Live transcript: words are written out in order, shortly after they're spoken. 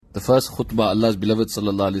first khutbah Allah's beloved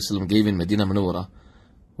sallallahu alaihi wasallam gave in Medina Munawwara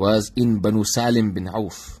was in Banu Salim bin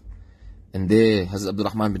Auf. And there Hazrat Abdul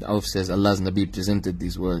Rahman bin Auf says, Allah's Nabi presented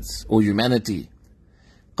these words: O humanity,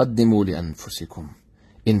 قَدِّمُوا لِأَنفُسِكُمْ,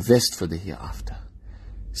 invest for the hereafter.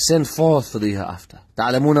 Send forth for the hereafter.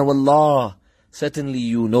 تَعْلَمُونَ وَاللَّهِ, certainly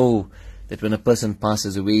you know that when a person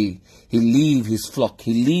passes away, he'll leave his flock,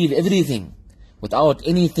 he'll leave everything without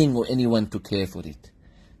anything or anyone to care for it.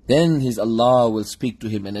 Then his Allah will speak to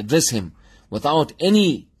him and address him without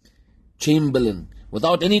any chamberlain,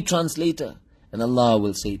 without any translator. And Allah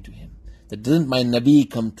will say to him, that didn't my Nabi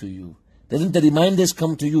come to you? Didn't the reminders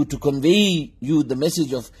come to you to convey you the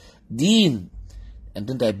message of deen? And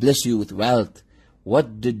didn't I bless you with wealth?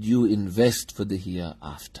 What did you invest for the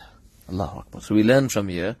hereafter? Allahu Akbar. So we learn from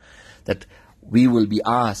here that we will be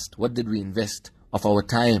asked, what did we invest of our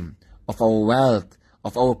time, of our wealth,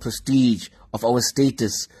 of our prestige, of our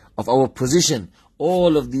status, of our position?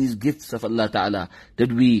 All of these gifts of Allah Ta'ala,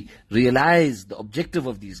 did we realize the objective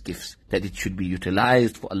of these gifts? That it should be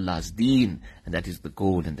utilized for Allah's deen, and that is the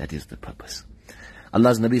goal and that is the purpose.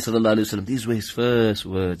 Allah's Nabi Sallallahu Alaihi Wasallam, these were his first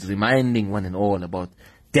words, reminding one and all about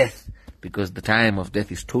death, because the time of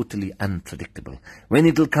death is totally unpredictable. When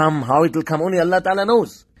it will come, how it will come, only Allah Ta'ala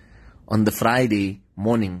knows. On the Friday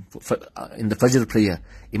morning, in the Fajr prayer,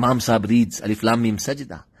 Imam Sahib reads Alif Lam Mim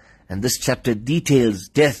Sajda, and this chapter details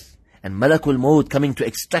death and Malakul Maut coming to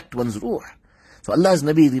extract one's ruh. So Allah's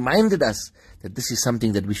Nabi reminded us that this is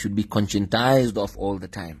something that we should be conscientized of all the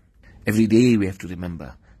time. Every day we have to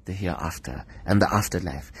remember the hereafter and the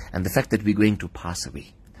afterlife and the fact that we're going to pass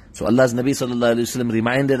away. So Allah's Nabi Sallallahu Alaihi Wasallam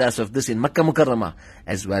reminded us of this in Makkah Mukarramah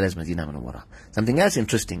as well as Medina Munawwara. Something else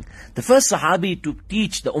interesting. The first Sahabi to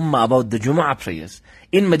teach the Ummah about the Jumu'ah prayers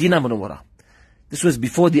in Medina Munawwara. This was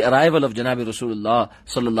before the arrival of Janabi Rasulullah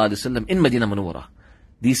Sallallahu Alaihi Wasallam in Medina Munawwara.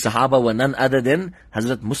 These Sahaba were none other than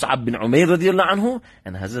Hazrat Mus'ab bin Umair radiyallahu anhu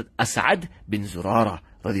and Hazrat As'ad bin Zurara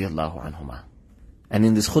radiyallahu anhuma. And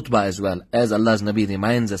in this khutbah as well, as Allah's Nabi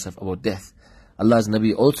reminds us about death, Allah's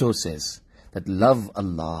Nabi also says that love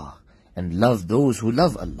Allah and love those who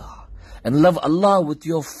love Allah. And love Allah with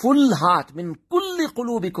your full heart, min kulli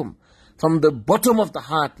qulubikum, from the bottom of the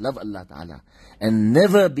heart, love Allah Ta'ala. And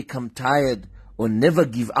never become tired or never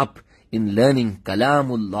give up in learning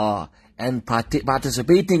Kalamullah and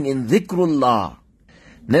participating in dhikrullah.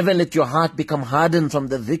 Never let your heart become hardened from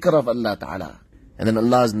the dhikr of Allah Ta'ala. And then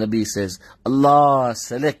Allah's Nabi says, Allah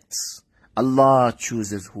selects, Allah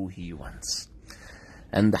chooses who He wants.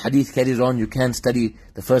 And the hadith carries on, you can study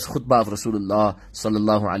the first khutbah of Rasulullah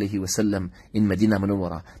Sallallahu Alaihi Wasallam in Medina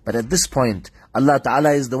Munawwara. But at this point, Allah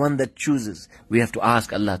Ta'ala is the one that chooses. We have to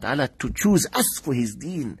ask Allah Ta'ala to choose us for His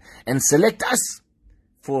deen and select us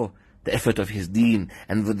for the effort of His deen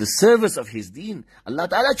and with the service of His deen. Allah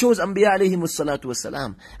Ta'ala chose Anbiya alayhimus salatu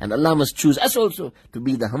wassalam, and Allah must choose us also to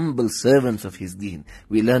be the humble servants of His deen.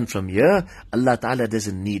 We learn from here, Allah Ta'ala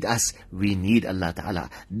doesn't need us, we need Allah Ta'ala.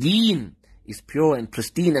 Deen is pure and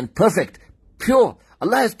pristine and perfect, pure.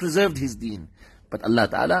 Allah has preserved His deen. But Allah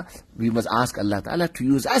Ta'ala, we must ask Allah Ta'ala to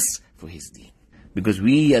use us for His deen. Because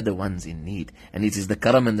we are the ones in need. And it is the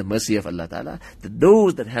karam and the mercy of Allah Ta'ala that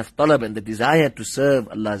those that have talab and the desire to serve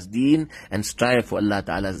Allah's deen and strive for Allah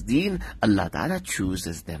Ta'ala's deen, Allah Ta'ala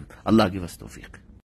chooses them. Allah give us tawfiq.